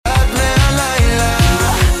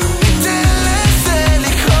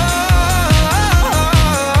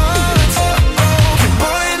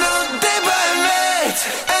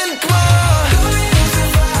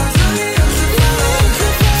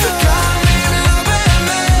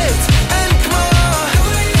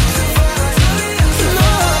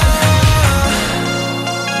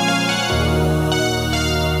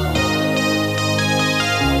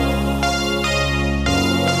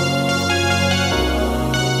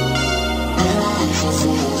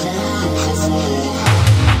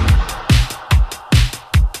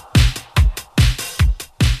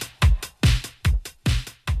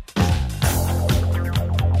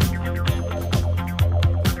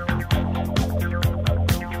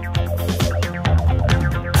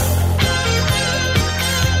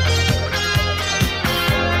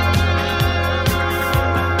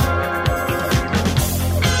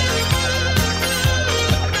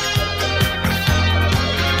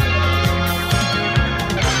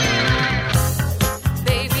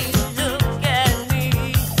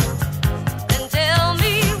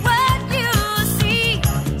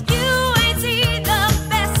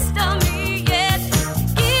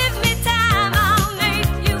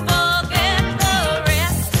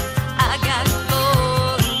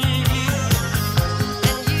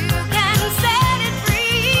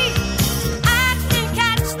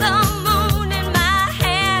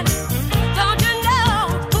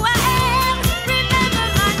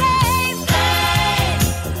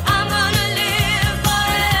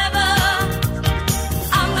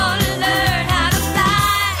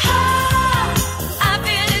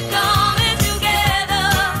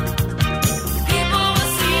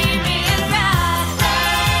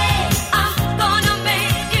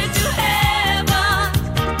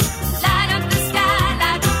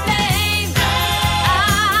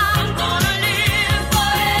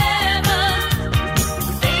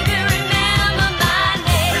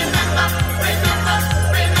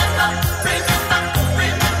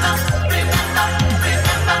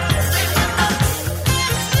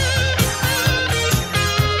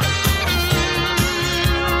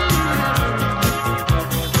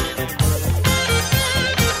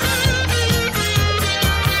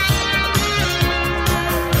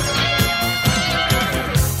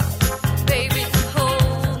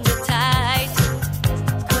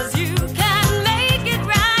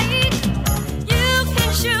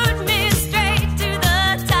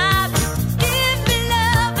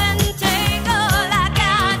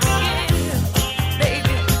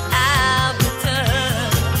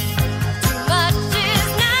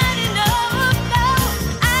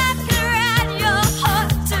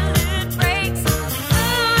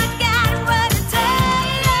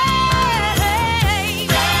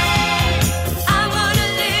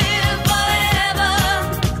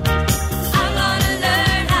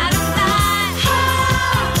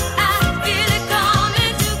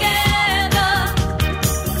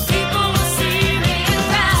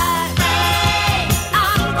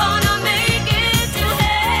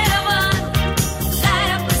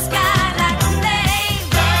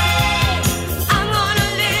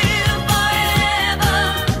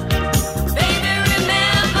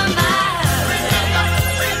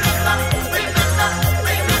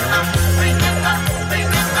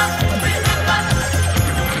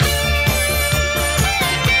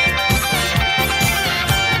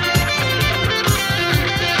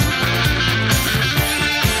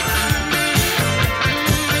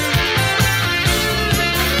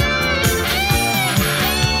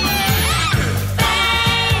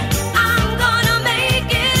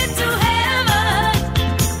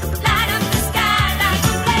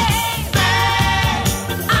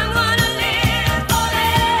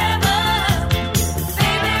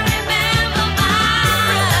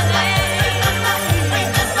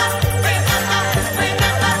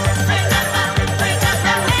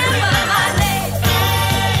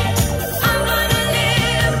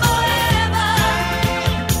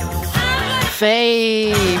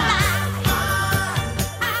פייב.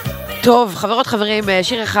 טוב, חברות חברים,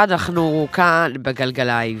 שיר אחד אנחנו כאן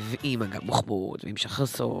בגלגלייב עם אגם בוחבוט ועם שחר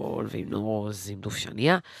סאול ועם ונורוז עם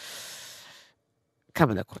דופשניה.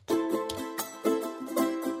 כמה דקות.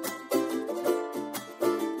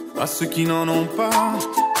 À ceux qui n'en ont pas,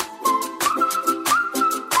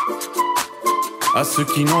 à ceux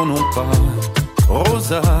qui n'en ont pas,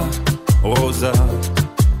 Rosa, Rosa,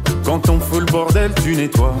 quand on fout le bordel tu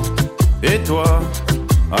nettoies. Et toi,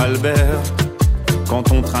 Albert, quand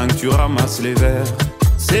on trinque tu ramasses les verres.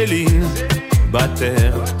 Céline,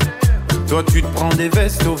 Bataire, toi tu te prends des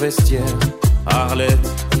vestes au vestiaire. Arlette,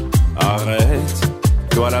 arrête,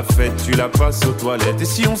 toi la fête tu la passes aux toilettes. Et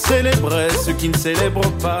si on célébrait ceux qui ne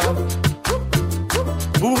célèbrent pas,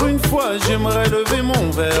 pour une fois j'aimerais lever mon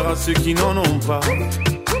verre à ceux qui n'en ont pas,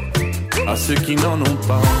 à ceux qui n'en ont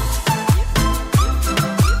pas.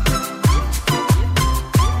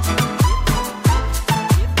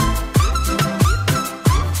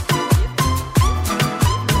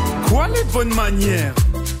 Quoi les bonnes manières?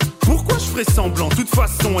 Pourquoi je ferais semblant? De toute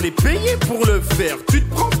façon elle est payée pour le faire. Tu te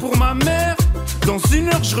prends pour ma mère? Dans 1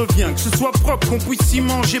 heure je reviens, que ce soit propre, qu'on puisse y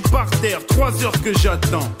manger par terre. 3 heures que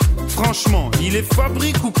j'attends. Franchement, il est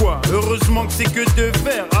fabrique ou quoi? Heureusement que c'est que de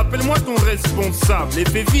verre. Rappelle-moi ton responsable. Et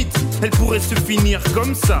fais vite, elle pourrait se finir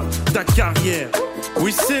comme ça, ta carrière.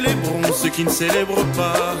 Oui, célébrons ceux qui ne célèbrent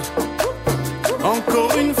pas.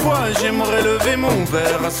 Encore une fois, j'aimerais lever mon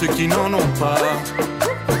verre à ceux qui n'en ont pas.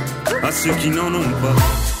 À ceux qui n'en ont pas.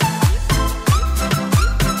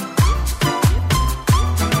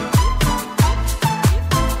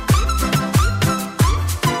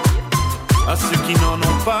 À ceux qui n'en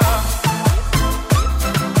ont pas.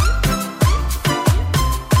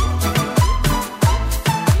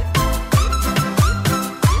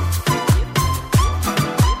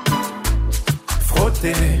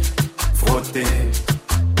 Frotter, frotter,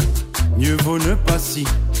 mieux vaut ne pas s'y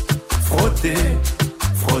frotter,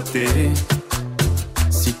 frotter.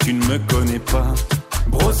 Si tu ne me connais pas,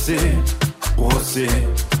 brosser, brosser,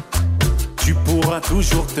 tu pourras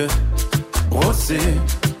toujours te brosser,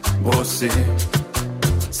 brosser.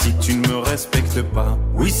 Si tu ne me respectes pas,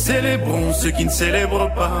 oui, célébrons ceux qui ne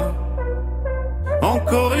célèbrent pas.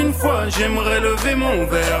 Encore une fois, j'aimerais lever mon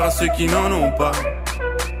verre à ceux qui n'en ont pas.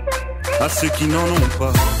 À ceux qui n'en ont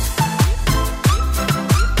pas.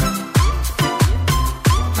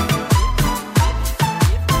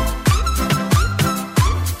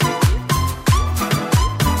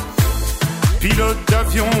 Pilote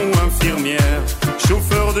d'avion ou infirmière,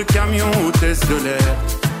 chauffeur de camion, hôtesse de l'air,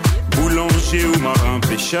 boulanger ou marin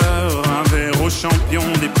pêcheur, un verre aux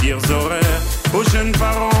champions des pires horaires, aux jeunes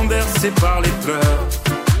parents bercés par les pleurs,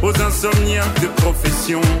 aux insomniaques de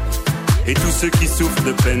profession, et tous ceux qui souffrent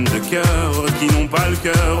de peine de cœur, qui n'ont pas le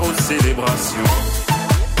cœur aux célébrations.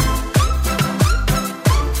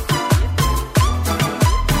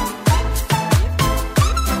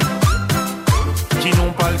 Qui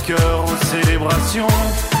n'ont pas le cœur aux célébrations.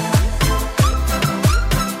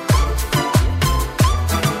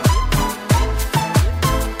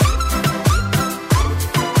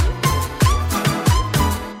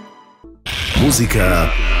 מוזיקה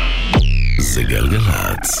זה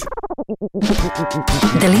גלגלצ.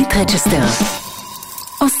 דלית רצ'שטר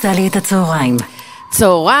עושה לי את הצהריים.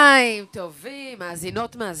 צהריים טובים,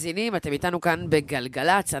 מאזינות, מאזינים, אתם איתנו כאן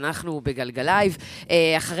בגלגלצ, אנחנו בגלגלייב.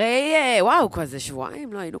 אחרי, וואו, כזה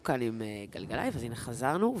שבועיים, לא היינו כאן עם גלגלייב, אז הנה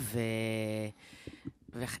חזרנו,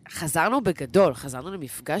 וחזרנו בגדול, חזרנו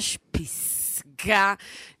למפגש פסגה,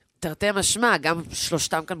 תרתי משמע, גם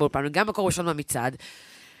שלושתם כאן באולפן, וגם מקור ראשון מהמצעד.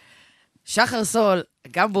 שחר סאול,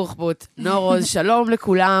 גם בוחבוט, ונורוז, שלום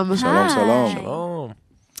לכולם. שלום, שלום. שלום.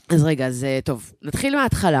 אז רגע, אז טוב, נתחיל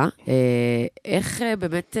מההתחלה. איך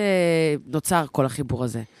באמת נוצר כל החיבור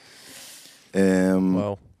הזה?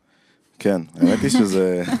 וואו. כן, האמת היא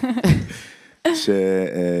שזה...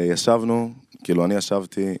 שישבנו, כאילו אני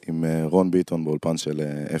ישבתי עם רון ביטון באולפן של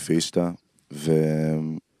אפי אישטה,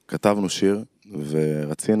 וכתבנו שיר,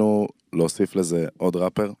 ורצינו להוסיף לזה עוד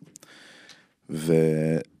ראפר,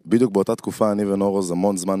 ובדיוק באותה תקופה אני ונורוז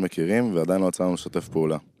המון זמן מכירים, ועדיין לא יצאנו לשתף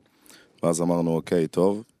פעולה. ואז אמרנו, אוקיי,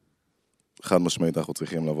 טוב, חד משמעית אנחנו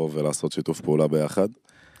צריכים לבוא ולעשות שיתוף פעולה ביחד.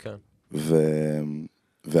 כן.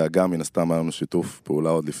 והגם מן הסתם היה לנו שיתוף פעולה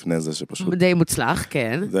עוד לפני זה שפשוט... די מוצלח,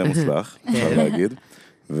 כן. די מוצלח, אפשר להגיד.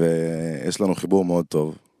 ויש לנו חיבור מאוד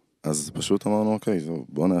טוב. אז פשוט אמרנו, אוקיי,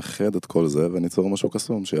 בואו נאחד את כל זה וניצור משהו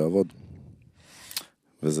קסום שיעבוד.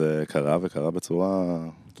 וזה קרה וקרה בצורה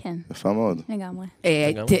יפה מאוד. לגמרי.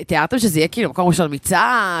 תיארתם שזה יהיה כאילו מקום ראשון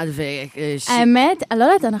מצעד, האמת, אני לא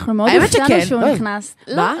יודעת, אנחנו מאוד הופתענו שהוא נכנס.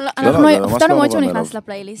 אנחנו הופתענו מאוד שהוא נכנס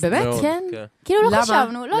לפלייליסט. באמת? כן. כאילו לא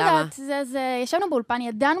חשבנו, לא יודעת, ישבנו באולפן,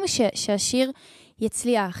 ידענו שהשיר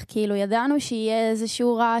יצליח, כאילו ידענו שיהיה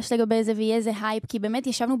איזשהו רעש לגבי זה ויהיה איזה הייפ, כי באמת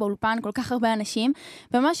ישבנו באולפן כל כך הרבה אנשים,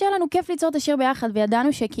 וממש היה לנו כיף ליצור את השיר ביחד,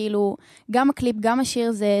 וידענו שכאילו גם הקליפ, גם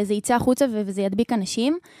השיר זה יצא החוצה וזה ידביק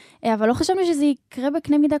אנשים, אבל לא חשבנו שזה יקרה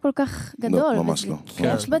בקנה מידה כל כך גדול. לא, ממש לא.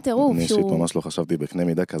 יש בטירוף. אני אישית ממש לא חשבתי בקנה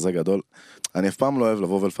מידה כזה גדול. אני אף פעם לא אוהב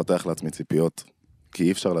לבוא ולפתח לעצמי ציפיות, כי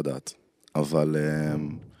אי אפשר לדעת. אבל...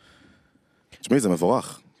 תשמעי, זה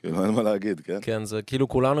מבורך. כאילו, אין מה להגיד, כן? כן, זה כאילו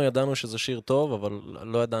כולנו ידענו שזה שיר טוב, אבל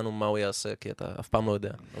לא ידענו מה הוא יעשה, כי אתה אף פעם לא יודע.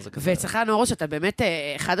 וצריך לנורוז שאתה באמת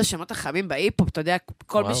אחד השמות החמים בהיפ-הופ, אתה יודע,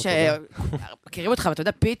 כל מי שמכירים אותך, ואתה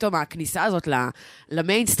יודע, פתאום הכניסה הזאת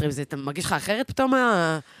למיינסטרים, אתה מרגיש לך אחרת פתאום?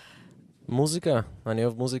 מוזיקה, אני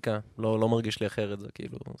אוהב מוזיקה, לא מרגיש לי אחרת, זה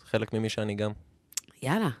כאילו, חלק ממי שאני גם.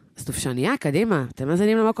 יאללה, אז דופשניה, קדימה, אתם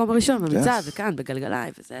מזינים למקום הראשון, במצעד, וכאן,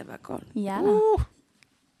 בגלגלייב, וזה, והכל. יאללה.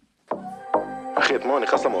 אחי, אתמול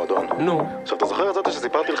נכנס למועדון. נו. עכשיו, אתה זוכר את זאת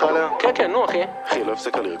שסיפרתי לך עליה? כן, נו, אחי. אחי, לא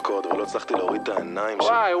הפסקה לרקוד ולא הצלחתי להוריד את העיניים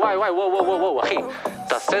וואי, וואו, אחי.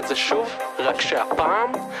 תעשה את זה שוב, רק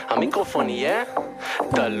שהפעם המיקרופון יהיה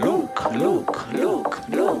דלוק, לוק, לוק,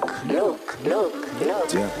 לוק, לוק, לוק,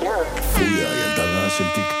 פויה, ילדה רעה של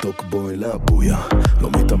טיק טוק בוא אלה בויה לא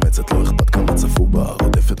מתאמצת, לא אכפת כמה צפו בה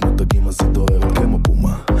רודפת מותגים אז היא דוהרת כמו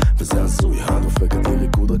בומה וזה הזוי, הדופקת לי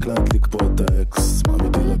ריקוד רק להדליק פה את האקס מה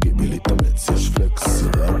מתירגי בי להתאמץ, יש פלקס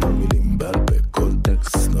יודעת מילים בעל פה, כל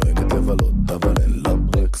טקסט נוהגת לבלות, אבל אין לה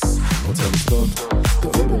ברקס רוצה לשתות,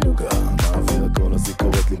 תביא בלוגה מעביר הכל אז היא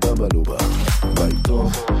קוראת לי בבלובה ביי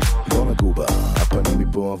טוב, לא נגובה הפנים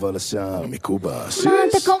מפה אבל השאר מקובה שיש מה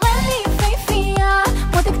אתה קורא לי יפהפייה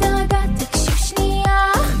מותק תרגע תקשיב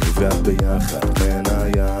שנייה אני ואת ביחד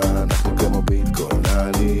מניה אנחנו כמו ביטקוין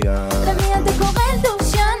עלייה למי אתה קורא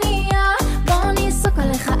דורשניה בוא נסוק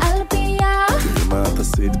עליך על פיה תראי מה את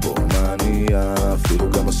עשית פה מניה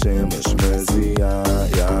אפילו גם השמש מזיעה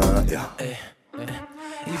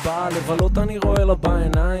היא באה לבלות, אני רואה לה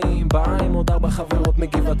בעיניים באה עם עוד 4 חברות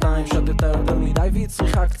מגבעתיים שתתה יותר מדי והיא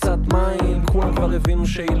צריכה קצת מים כולם כבר הבינו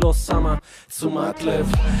שהיא לא שמה תשומת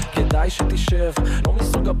לב כדאי שתשב לא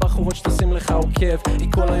מסוג הבחורות שתשים לך עוקב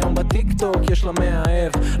היא כל היום בטיק טוק, יש לה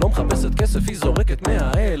מאהב לא מחפשת כסף, היא זורקת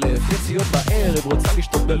 100,000 יציאות בערב, רוצה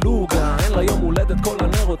לשתות בלוגה אין לה יום הולדת, כל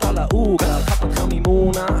הנרות על העוגה הלכה פתחה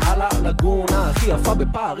מימונה, על הלגונה הכי יפה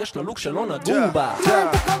בפער, יש לה לוק שלא נגעו בה מה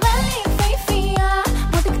אתה קורא לי יפהפייה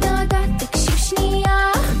מותק תרגע תקשיב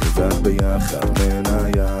שנייה אני ואת ביחד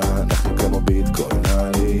מניה אנחנו כמו ביטקוין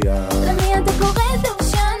עלייה למי אתה קורא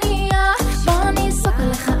דורשניה בוא נסוק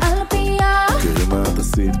עליך על פיה תראי מה את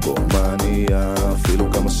עשית פה מניה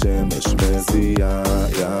אפילו גם השמש מזיעה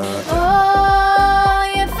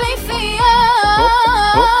אוי יפהפייה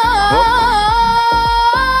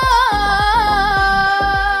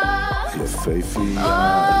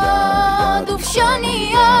יפהפייה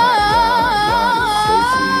דובשניה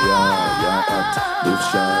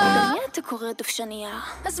דובשני למי אתה קורא דובשניה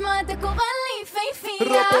אז מה אתה קורא לי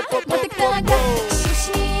יפהפייה מותק תרגע תקשיב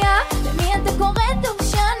שנייה למי אתה קורא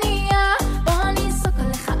דובשניה בוא נסוק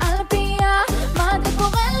עליך על פיה מה אתה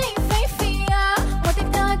קורא לי יפהפייה מותק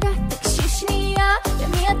תרגע תקשיב שנייה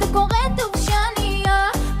למי אתה קורא דובשניה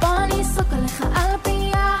בוא נסוק עליך על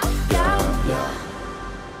פיה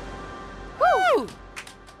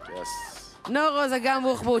נורוז, גם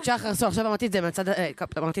בוחבוט, שחר סאול, עכשיו אמרתי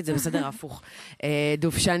את זה בסדר הפוך.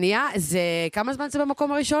 דובשניה, זה כמה זמן זה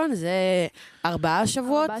במקום הראשון? זה 4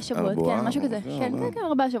 שבועות? 4 שבועות, כן, משהו כזה. כן,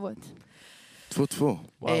 4 שבועות. טפו.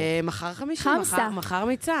 מחר 5, חמסה. מחר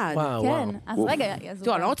מצעד. כן, אז רגע,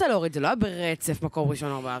 טוב, אני לא רוצה להוריד, זה לא היה ברצף מקום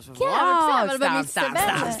ראשון 4 שבועות. כן, אבל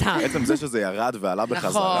במצטבר. סתם. עצם זה שזה ירד ועלה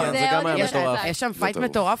בחזרה. נכון. זה גם היה מטורף. יש שם פייט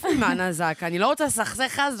מטורף עם הנזק, אני לא רוצה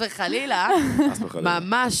לסכסך חס וחלילה,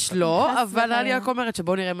 ממש לא, אבל אני רק אומרת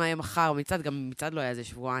שבואו נראה מה יהיה מחר, מצעד, גם מצעד לא היה איזה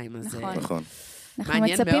שבועיים, אז נכון. אנחנו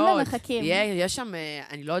מצפים ומחכים. יש שם,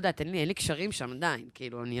 אני לא יודעת, אין לי קשרים שם עדיין,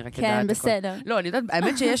 כאילו, אני רק יודעת. כן, בסדר. לא, אני יודעת,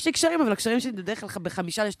 האמת שיש לי קשרים, אבל הקשרים שלי בדרך כלל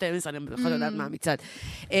ב5-12, אני בכלל יודעת מה מצעד.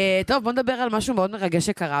 טוב, בוא נדבר על משהו מאוד מרגש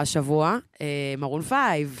שקרה השבוע, מרון 5.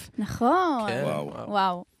 נכון.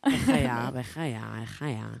 וואו. איך היה?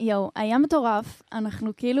 יואו, היה מטורף.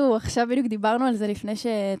 אנחנו כאילו, עכשיו בדיוק דיברנו על זה לפני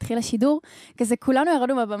שהתחיל השידור, כזה כולנו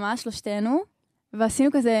ירדנו בבמה, שלושתנו, ועשינו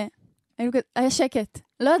כזה, היה שקט.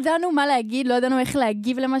 לא ידענו מה להגיד, לא ידענו איך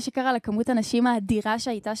להגיב למה שקרה, לכמות האנשים האדירה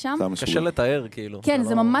שהייתה שם. קשה לתאר, כאילו. כן,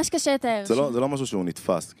 זה ממש קשה לתאר. זה לא משהו שהוא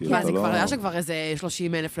נתפס, כאילו. מה, זה כבר היה שכבר איזה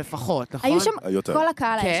 30,000 לפחות, נכון? היו שם, יותר. כל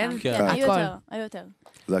הקהל היה שם. כן. היו יותר.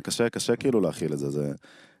 זה היה קשה כאילו להכיל את זה.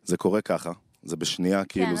 זה קורה ככה. זה בשנייה,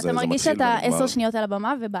 כאילו, זה מתחיל אתה מרגיש שאתה 10 שניות על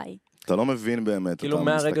הבמה וביי. אתה לא מבין באמת, כאילו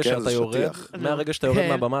מהרגע שאתה יורד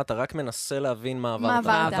מהבמה, אתה רק מנסה להבין מה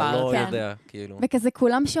עברת, אתה לא יודע, כאילו. וכזה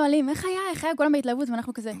כולם שואלים, איך היה? כולם בהתלהבות,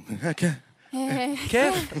 ואנחנו כזה... כן.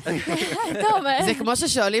 כן. טוב, זה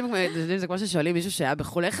כמו ששואלים מישהו שהיה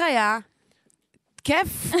בחו"ל, איך היה?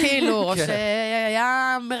 כיף, כאילו, או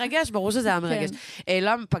שהיה מרגש, ברור שזה היה מרגש.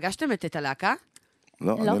 לא, פגשתם את הלהקה?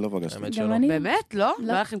 לא, אני לא פגשתי. באמת? לא?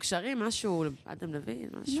 לא היה לכם קשרים? משהו? אדם לוי?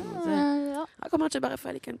 משהו? לא. רק אומרת שבר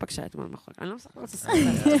רפאלי כן פגשה אתמול נכון. אני לא מסתכל.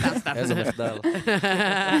 איזה מחדל.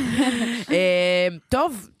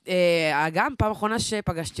 טוב, גם פעם אחרונה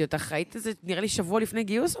שפגשתי אותך, היית איזה, נראה לי שבוע לפני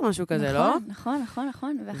גיוס או משהו כזה, לא? נכון.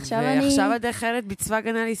 ועכשיו את חיילת בצבא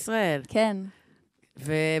הגנה לישראל. כן.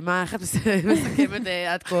 ומה, איך את מסכמת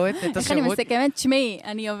עד כה את השירות? איך אני מסכמת? שמי,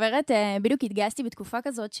 אני עוברת, בדיוק התגייסתי בתקופה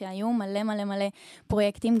כזאת שהיו מלא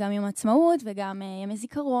פרויקטים, גם יום העצמאות וגם ימי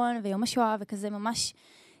זיכרון ויום השואה וכזה ממש,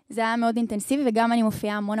 זה היה מאוד אינטנסיבי, וגם אני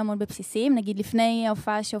מופיעה המון בבסיסים. נגיד, לפני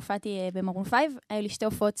ההופעה שהופעתי במרון 5, היו לי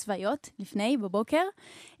 2 הופעות צבאיות, לפני, בבוקר.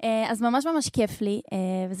 אז ממש כיף לי,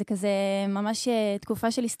 וזה כזה ממש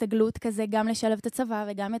תקופה של הסתגלות כזה, גם לשלב את הצבא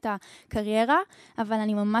וגם את הקריירה, אבל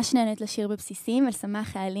אני ממש נהנית לשיר בבסיסים ולשמח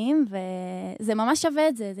חיילים, וזה ממש שווה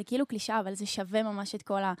את זה, זה כאילו קלישה, אבל זה שווה ממש את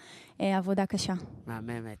כל העבודה הקשה.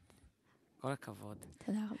 מהממת. כל הכבוד.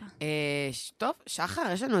 תודה רבה. טוב, שחר,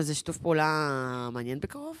 יש לנו איזה שיתוף פעולה מעניין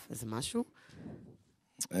בקרוב? איזה משהו?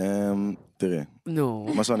 תראי,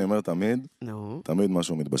 מה שאני אומר תמיד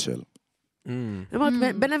משהו מתבשל. זאת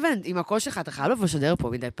אומרת, בין אבנט, עם הקול שלך, אתה חייב לבוא לשדר פה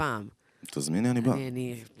מדי פעם. תזמיני, אני בא.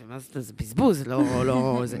 זה בזבוז,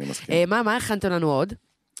 לא... אני מסכים. מה הכנתם לנו עוד?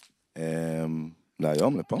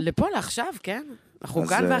 להיום, לפה? לפה, לעכשיו, כן. אנחנו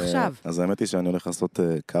כאן ועכשיו. אז האמת היא שאני הולך לעשות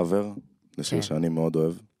קאבר לשיר שאני מאוד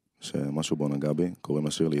אוהב. שמשהו בו נגע בי, קוראים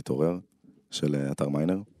לשיר להתעורר, של אתר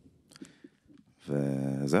מיינר.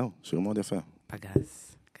 וזהו, שיר מאוד יפה.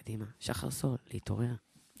 פגז, קדימה, שחר סול, להתעורר.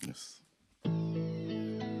 יס.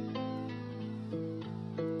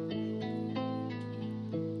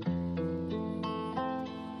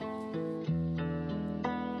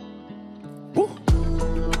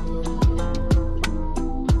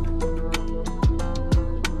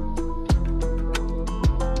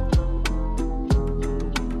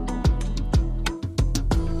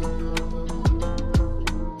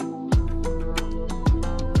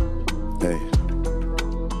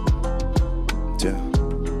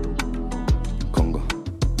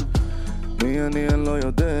 אני לא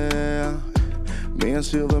יודע מי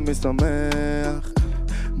ישיר ומי שמח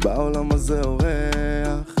בעולם הזה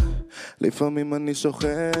אורח לפעמים אני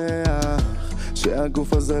שוכח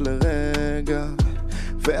שהגוף הזה לרגע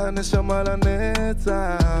והנשמה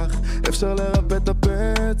לנצח אפשר לרפא את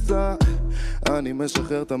הפצע אני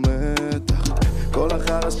משחרר את המתח כל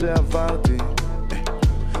החרא שעברתי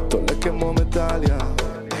תולה כמו מדליה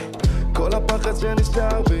כל הפחד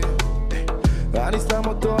שנשאר בי אני שם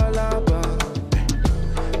אותו על אבא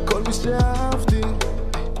כל מי שאהבתי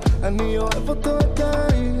אני אוהב אותו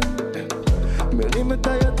עדיין מרים את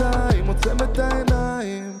הידיים עוצם את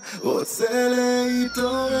העיניים רוצה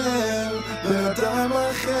להתעורר באדם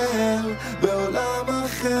אחר בעולם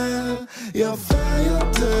אחר יפה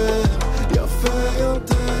יותר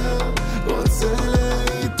רוצה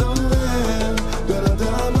להתעורר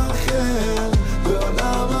באדם אחר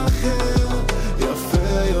בעולם אחר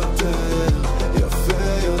יפה יותר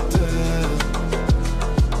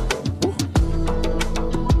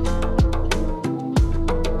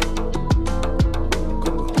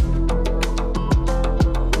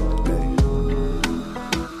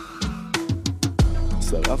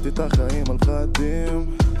שרפתי את החיים על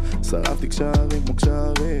חדים שרפתי קשרים כמו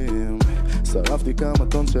קשרים שרפתי כמה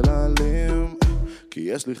טון של עלים כי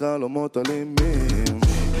יש לי חלומות אלימים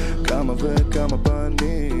כמה וכמה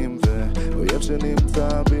פנים ואויב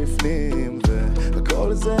שנמצא בפנים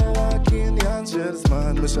והכל זה רק עניין של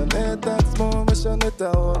זמן משנה את עצמו, משנה את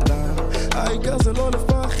העולם העיקר זה לא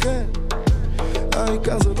לפחד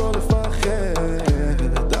העיקר זה לא לפחד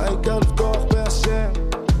העיקר לפתוח בהשם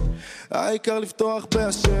העיקר לפתוח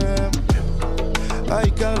בהשם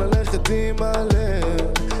העיקר ללכת עם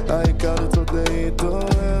הלב העיקר לרצות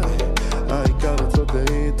להתעורר העיקר לרצות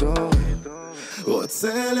להתעורר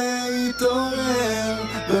רוצה להתעורר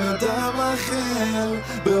באדם אחר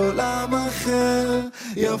בעולם אחר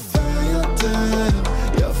יפה יותר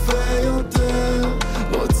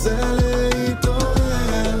רוצה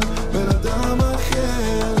להתעורר באדם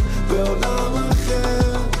אחר בעולם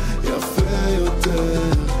אחר יפה יותר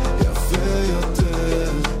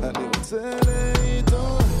אני רוצה להתעורר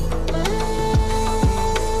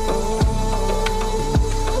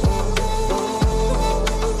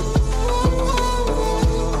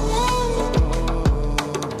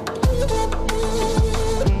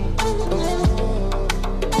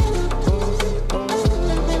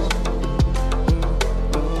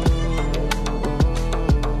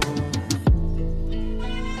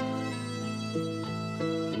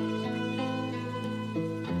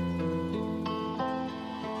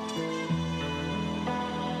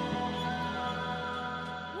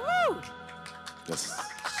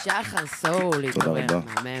שחר סול, להתעורר,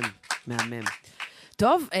 מהמם.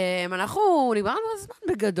 טוב, אנחנו דיברנו הזמן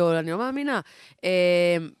בגדול, אני לא מאמינה.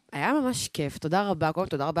 היה ממש כיף, תודה רבה, קודם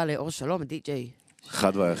תודה רבה לאור שלום, די-ג'יי.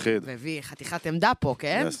 אחד והיחיד. והביא חתיכת עמדה פה,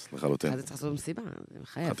 כן? יס, לחלוטין. זה צריך לעשות במסיבה, זה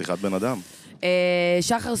מחייב. חתיכת בן אדם.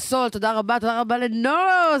 שחר סול, תודה רבה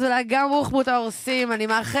לנורוז, ולגם בוחבוט ההורסים, אני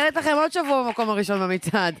מאחלת לכם עוד שבוע במקום הראשון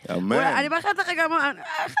במצעד. אמן. אני מאחלת לכם גם,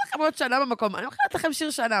 עוד שנה במקום, אני מאחלת לכם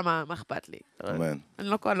שיר שנה, מה אכפת לי? אמן.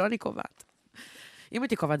 לא אני קובעת. אם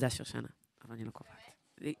הייתי קובעת זה השיר שנה, אבל אני לא קובעת.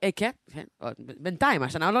 כן, כן. בינתיים,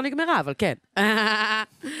 השנה עוד לא נגמרה, אבל כן.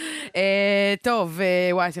 טוב,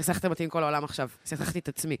 וואי, סכסכתם אותי עם כל העולם עכשיו. סכסכתי את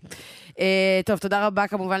עצמי. טוב, תודה רבה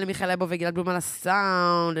כמובן למיכאל אבו וגלעד בלום על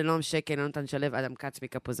הסאונד, לנועם שקל, נתן שלו, אדם כץ,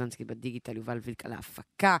 מיקה פוזנסקי בדיגיטל, יובל וילק על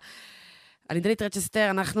ההפקה. אני דלית רצ'שטר,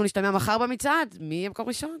 אנחנו נשתמע מחר במצעד. מי יהיה מקום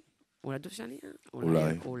ראשון? אולי דוב שני?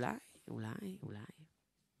 אולי.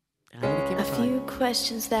 A few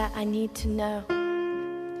questions that I need to know.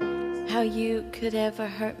 How you could ever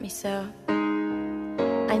hurt me so.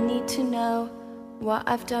 I need to know what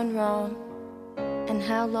I've done wrong and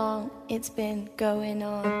how long it's been going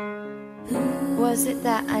on. Was it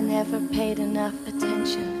that I never paid enough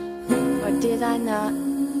attention, or did I not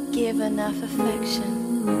give enough affection?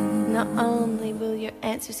 Not only will your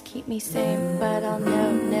answers keep me sane, but I'll know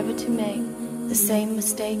never to make the same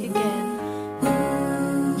mistake again.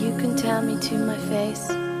 You can tell me to my face,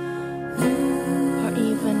 or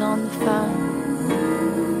even on the phone.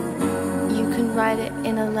 You can write it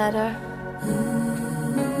in a letter.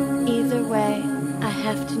 Either way, I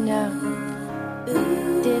have to know.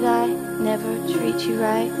 Did I never treat you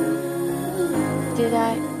right? Did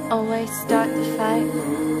I always start the fight?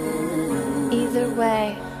 Either way,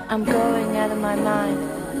 I'm going out of my mind.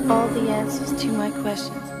 All the answers to my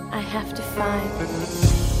questions I have to find.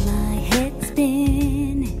 My head's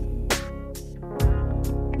spinning.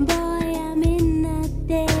 Boy, I'm in a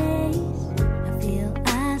daze. I feel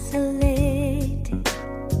isolated.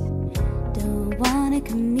 Don't wanna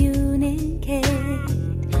communicate.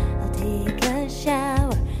 I'll take a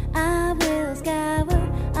shower. I will scour.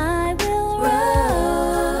 I will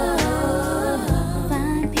run.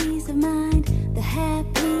 Find peace of mind, the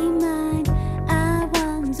happy mind I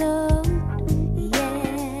once owned.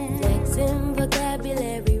 Yeah. Flexing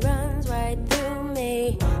vocabulary runs right through me.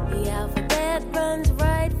 The alphabet runs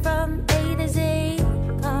right from A to Z.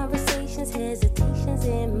 Conversations, hesitations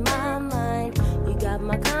in my mind. You got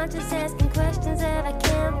my conscience asking questions that I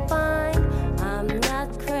can't find. I'm not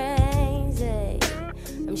crazy.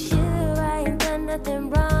 I'm sure I ain't done nothing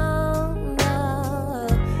wrong.